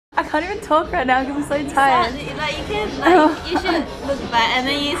I can't even talk right now because I'm so tired. Like you can, like you should look back and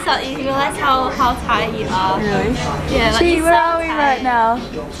then you realize how tired you are. Really? Yeah. Like Gee, where are we right now?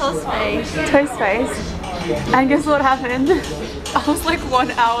 Toast face. Toast face. And guess what happened? I was like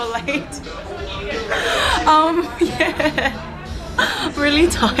 1 hour late. Yeah. Really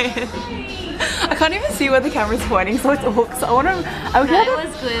tired. I can't even see where the camera's pointing, so it's awkward. So I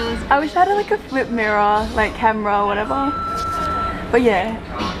wish I had like a flip mirror, like camera or whatever. But yeah,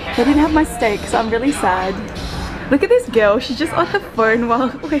 they didn't have my steak, so I'm really sad. Look at this girl, she's just on her phone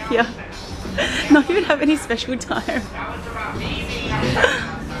while we're here. Not even have any special time.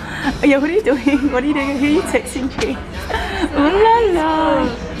 Yeah, what are you doing? What are you doing? Who are you texting to? Ooh la la.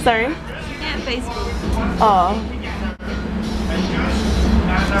 Sorry? Yeah, Facebook. Oh.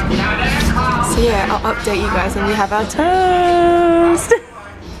 So yeah, I'll update you guys when we have our toast.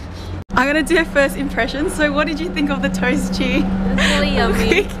 I'm gonna do a first impression. So what did you think of the toast, Chi? It's really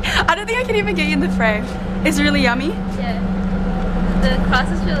yummy. I don't think I can even get you in the frame. It's really yummy? Yeah. The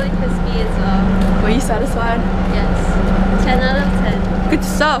crust is really crispy as well. Were you satisfied? Yes. 10 out of 10. Good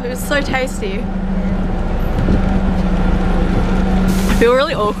stuff. It was so tasty. I feel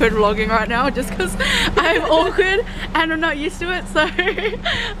really awkward vlogging right now just because I'm awkward and I'm not used to it, so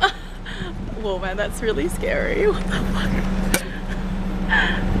whoa man, that's really scary. What the fuck?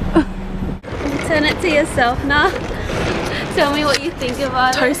 Turn it to yourself now. Tell me what you think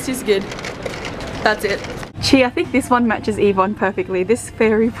about Toast is good. That's it. Chi, I think this one matches Yvonne perfectly. This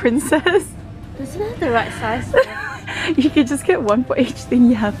fairy princess. Isn't that the right size? You could just get one for each thing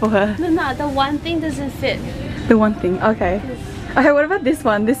you have for her. No, the one thing doesn't fit. The one thing, okay. Okay, what about this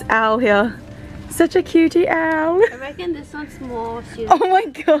one? This owl here. Such a cutie owl. I reckon this one's more suited. Oh my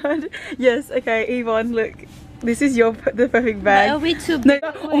god. Yes, okay, Yvonne, look. This is the perfect bag. That'll be too big.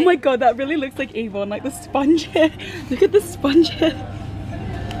 No, oh my god, that really looks like Yvonne, like the sponge hair. Look at the sponge hair.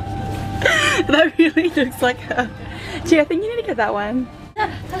 That really looks like her. Gee, I think you need to get that one.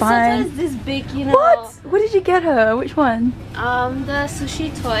 Fine. Is this big, you know. What? What did you get her? Which one? The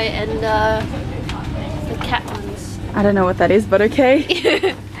sushi toy and the cat ones. I don't know what that is, but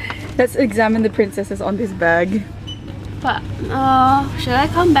okay. Let's examine the princesses on this bag. But should I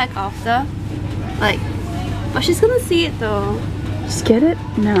come back after? Like, oh, she's gonna see it though. Just get it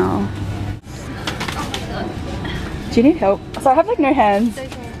now. Oh my god. Do you need help? So I have like no hands.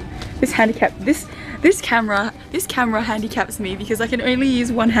 It's okay. This camera handicaps me because I can only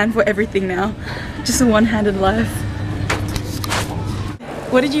use one hand for everything now. Just a one-handed life.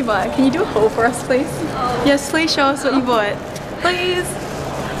 What did you buy? Can you do a haul for us, please? Oh. Yes, please show us what you bought. Please.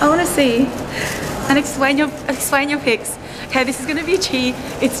 I want to see. And explain your picks. Okay, this is gonna be Chi.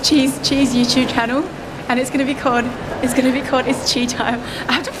 It's Chi's YouTube channel, and it's gonna be called It's Chi Time.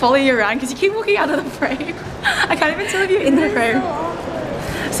 I have to follow you around because you keep walking out of the frame. I can't even tell if you're in the frame.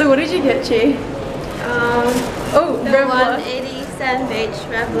 So what did you get, Chi? The Revlon. 180 sandwich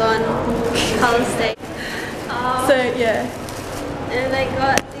Revlon color steak. So yeah. And I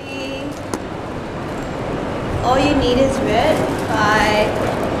got the All You Need Is Red by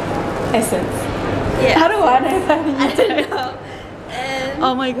Essence. Yeah. How do I know that? I don't know. And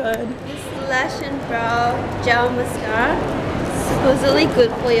oh my god. this lash and brow gel mascara. Supposedly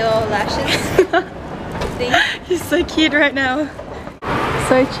good for your lashes. You're so cute right now.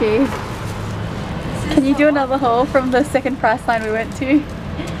 So cheap. Can you do another haul from the second price line we went to?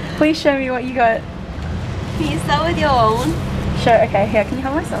 Please show me what you got. Can you start with your own? Sure, okay, here, can you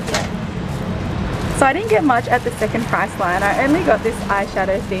help myself? Yeah. So I didn't get much at the second price line. I only got this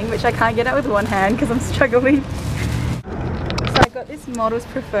eyeshadow thing, which I can't get out with one hand because I'm struggling. So I got this Models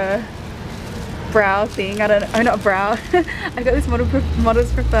Prefer brow thing. I don't know, oh not brow. I got this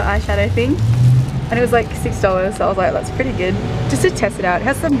Models Prefer eyeshadow thing. And it was like $6, so I was like, that's pretty good. Just to test it out. It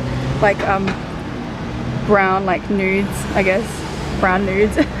has some like brown like nudes, I guess. Brown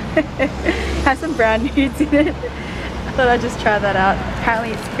nudes. It has some brown nudes in it. I thought I'd just try that out.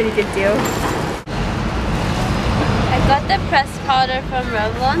 Apparently it's a pretty good deal. I got the pressed powder from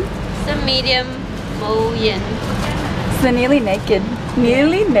Revlon. It's a medium Moyen. So nearly naked.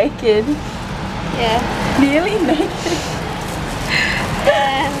 Nearly naked. Yeah. Nearly naked.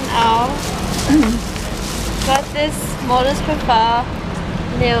 And got this Models Prefer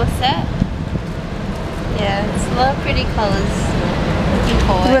nail set. Yeah, it's a lot of pretty colors. Looking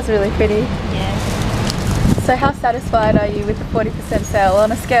forward. It was really pretty. Yeah. So how satisfied are you with the 40% sale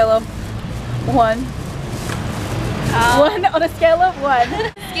on a scale of 1? One on a scale of 1.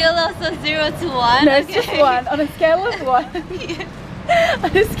 Scale of 0 to 1? No, it's just 1. On a scale of 1. Yeah.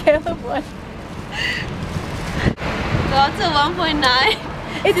 On a scale of 1. Go to 1.9.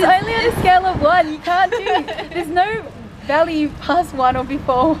 It's only on a scale of 1. You can't do. There's no barely past 1 or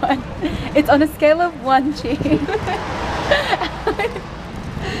before 1. It's on a scale of 1 G.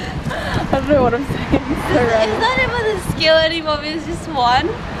 I don't know what I'm saying. It's so random. It's not even a scale anymore, it's just 1.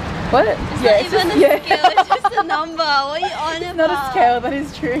 What? It's not even a scale, it's just a number. What are you on about? Not a scale, that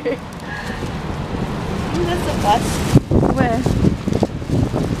is true. That's a bus. Where?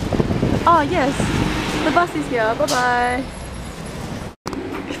 Oh yes, the bus is here. Bye bye.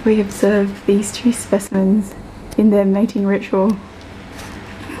 We observe these 2 specimens in their mating ritual. Did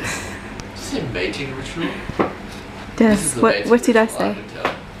you say mating ritual? Yes. What did I say?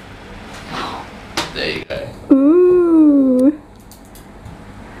 There you go. Ooh.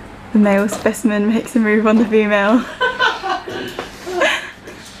 The male specimen makes a move on the female.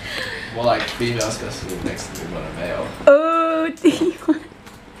 More like female specimen next to move on a male. Oh, Dion.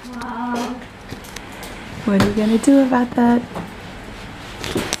 Wow. What are you gonna do about that?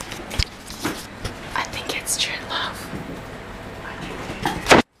 I think it's true love.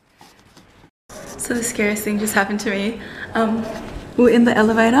 So the scariest thing just happened to me. We were in the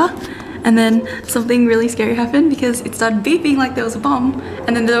elevator and then something really scary happened because it started beeping like there was a bomb,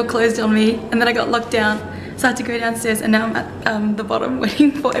 and then the door closed on me, and then I got locked down. So I had to go downstairs, and now I'm at the bottom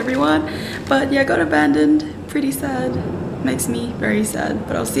waiting for everyone. But yeah, I got abandoned. Pretty sad. Makes me very sad.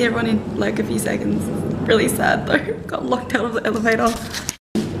 But I'll see everyone in like a few seconds. Really sad though. Got locked out of the elevator.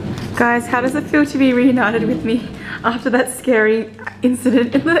 Guys, how does it feel to be reunited with me after that scary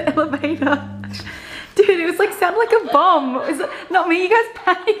incident in the elevator? Dude, it was like, sounded like a bomb. Is it not me? You guys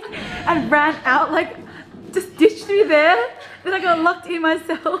panicked and ran out, like just ditched me there. Then I got locked in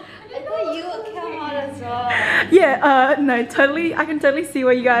myself. I thought you would come out as well. Yeah, no, totally. I can totally see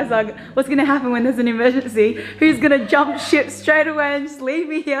where you guys are. What's gonna happen when there's an emergency? Who's gonna jump ship straight away and just leave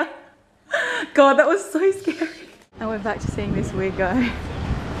me here? God, that was so scary. And we're back to seeing this weird guy.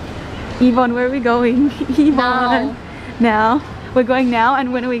 Yvonne, where are we going? Yvonne. Now. We're going now,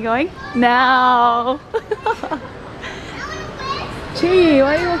 and when are we going? Now. Gee,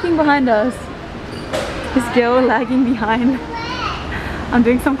 why are you walking behind us? This girl lagging behind. I'm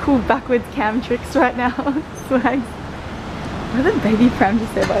doing some cool backwards cam tricks right now. Swags. Why the baby pram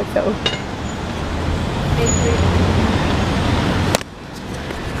just there by itself?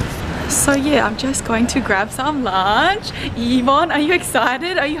 So yeah, I'm just going to grab some lunch. Yvonne, are you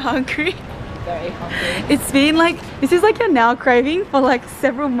excited? Are you hungry? Very hungry. It's been like, this is like your now craving for like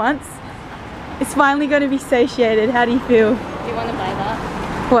several months. It's finally going to be satiated. How do you feel? Do you want to buy that?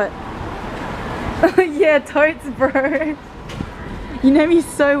 What? Yeah, totes, bro. You know me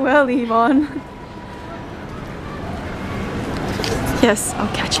so well, Yvonne. Yes,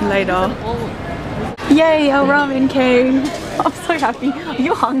 I'll catch you later. Yay, our ramen came. I'm so happy.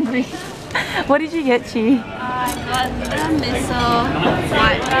 You're hungry. What did you get, Chi? I got the miso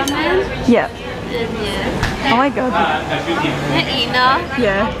white ramen. Yeah. Yeah. Oh my god. Ina.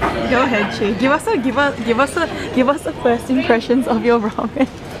 Yeah. Go ahead, Chi. Give us the first impressions of your ramen.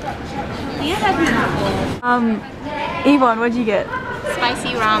 You have noodles. Yvonne, what did you get?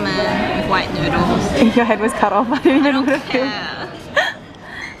 Spicy ramen with white noodles. Your head was cut off. I didn't even know.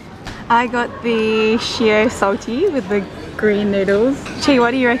 I got the shio salty with the green noodles. Chi,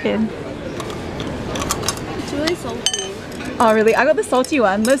 what do you reckon? It's really salty. Oh really? I got the salty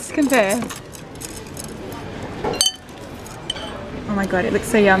one. Let's compare. Oh my god, it looks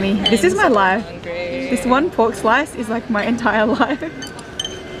so yummy. This is my life. This one pork slice is like my entire life.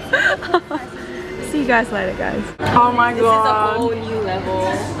 See you guys later, guys. Oh my god. This is a whole new level.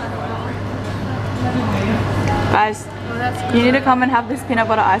 Guys, you need to come and have this peanut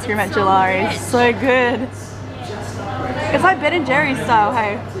butter ice cream at Gelari. It's so good. It's like Ben and Jerry's style,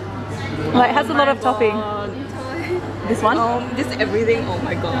 hey? Like, it has a lot of topping. This one? Just everything, oh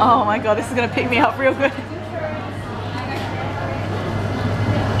my god. Oh my god, this is gonna pick me up real good.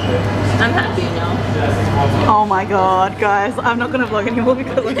 I'm happy now. Oh my god, guys. I'm not gonna vlog anymore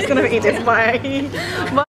because I'm just gonna eat this. Bye. Bye.